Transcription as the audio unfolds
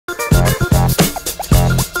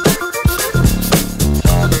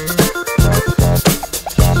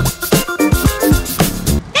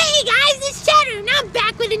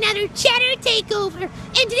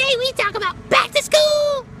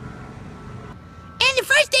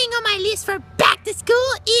my list for back to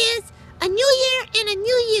school is a new year and a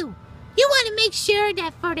new you. You want to make sure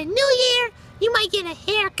that for the new year, you might get a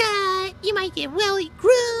haircut, you might get well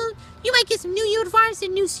groomed, you might get some new uniforms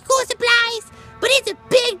and new school supplies, but it's a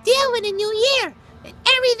big deal in a new year. And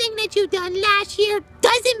everything that you've done last year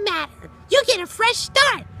doesn't matter. You get a fresh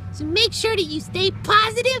start. So make sure that you stay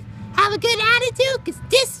positive, have a good attitude, because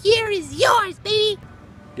this year is yours, baby.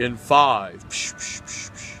 In 5,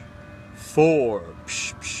 4,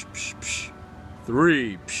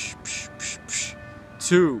 3,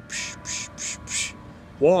 2,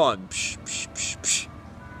 1.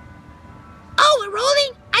 Oh, we're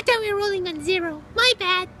rolling? I thought we were rolling on 0. My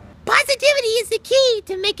bad. Positivity is the key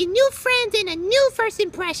to making new friends and a new first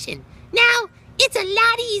impression. Now, it's a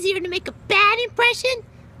lot easier to make a bad impression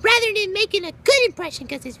rather than making a good impression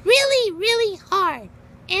because it's really, really hard.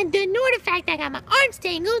 And ignore the fact that I got my arms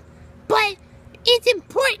tangled, but it's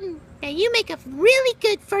important that you make a really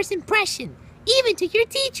good first impression, even to your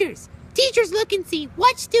teachers. Teachers look and see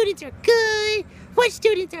what students are good, what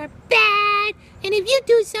students are bad, and if you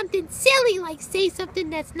do something silly like say something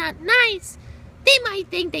that's not nice, they might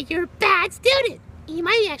think that you're a bad student. You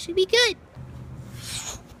might actually be good.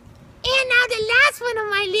 And now the last one on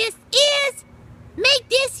my list is make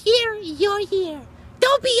this year your year.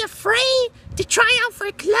 Don't be afraid to try out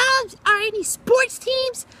for clubs or any sports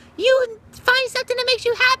teams. You find something that makes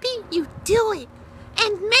you happy, you do it.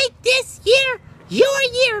 And make this year your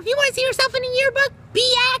year. If you want to see yourself in a yearbook,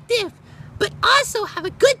 be active. But also have a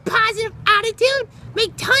good positive attitude,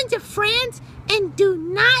 make tons of friends, and do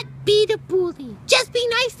not be the bully. Just be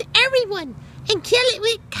nice to everyone and kill it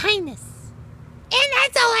with kindness. And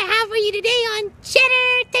that's all I have for you today on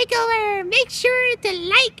Cheddar Takeover. Make sure to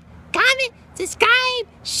like, comment, subscribe,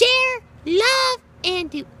 share, love, and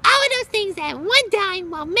do all of those things at one time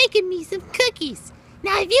while making me some cookies.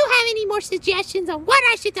 Now, if you have any more suggestions on what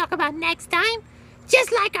I should talk about next time,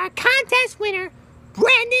 just like our contest winner,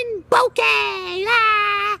 Brandon Bouquet,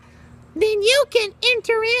 then you can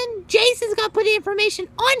enter in. Jason's going to put the information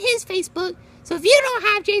on his Facebook. So if you don't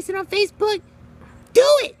have Jason on Facebook, do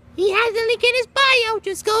it. He has the link in his bio.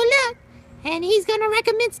 Just go look. And he's going to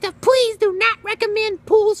recommend stuff. Please do not recommend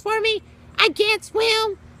pools for me. I can't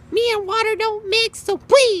swim. Me and water don't mix. So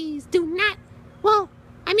please do not. Well,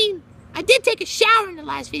 I mean, I did take a shower in the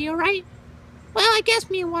last video, right? Well, I guess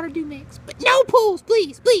me and water do mix. But no pools,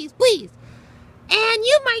 please, please, please. And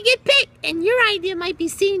you might get picked, and your idea might be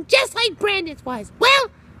seen just like Brandon's was. Well,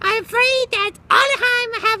 I'm afraid that's all the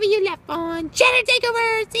time I have for you left on Cheddar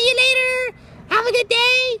Takeover. See you later. Have a good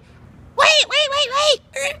day. Wait.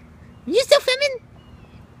 Are you still filming?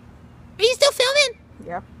 Are you still filming?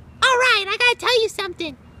 Yeah. All right, I gotta tell you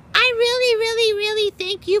something. I really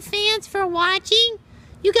thank you fans for watching.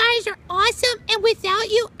 You guys are awesome, and without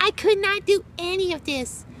you, I could not do any of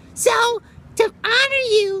this. So, to honor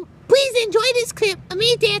you, please enjoy this clip of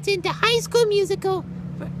me dancing to High School Musical.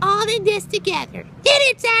 We're all in this together. Hit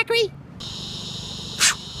it, Zachary.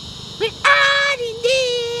 We're all in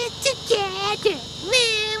this together.